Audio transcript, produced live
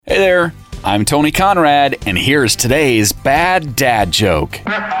there, I'm Tony Conrad, and here's today's bad dad joke.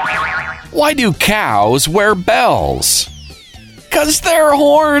 Why do cows wear bells? 'Cause their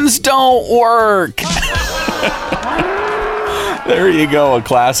horns don't work. There you go, a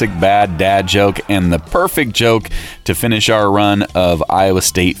classic bad dad joke and the perfect joke to finish our run of Iowa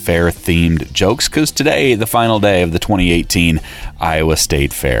State Fair themed jokes, because today, the final day of the 2018 Iowa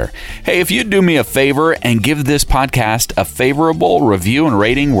State Fair. Hey, if you'd do me a favor and give this podcast a favorable review and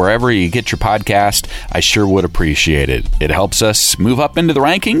rating wherever you get your podcast, I sure would appreciate it. It helps us move up into the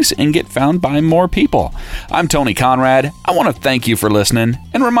rankings and get found by more people. I'm Tony Conrad. I want to thank you for listening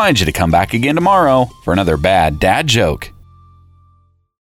and remind you to come back again tomorrow for another bad dad joke.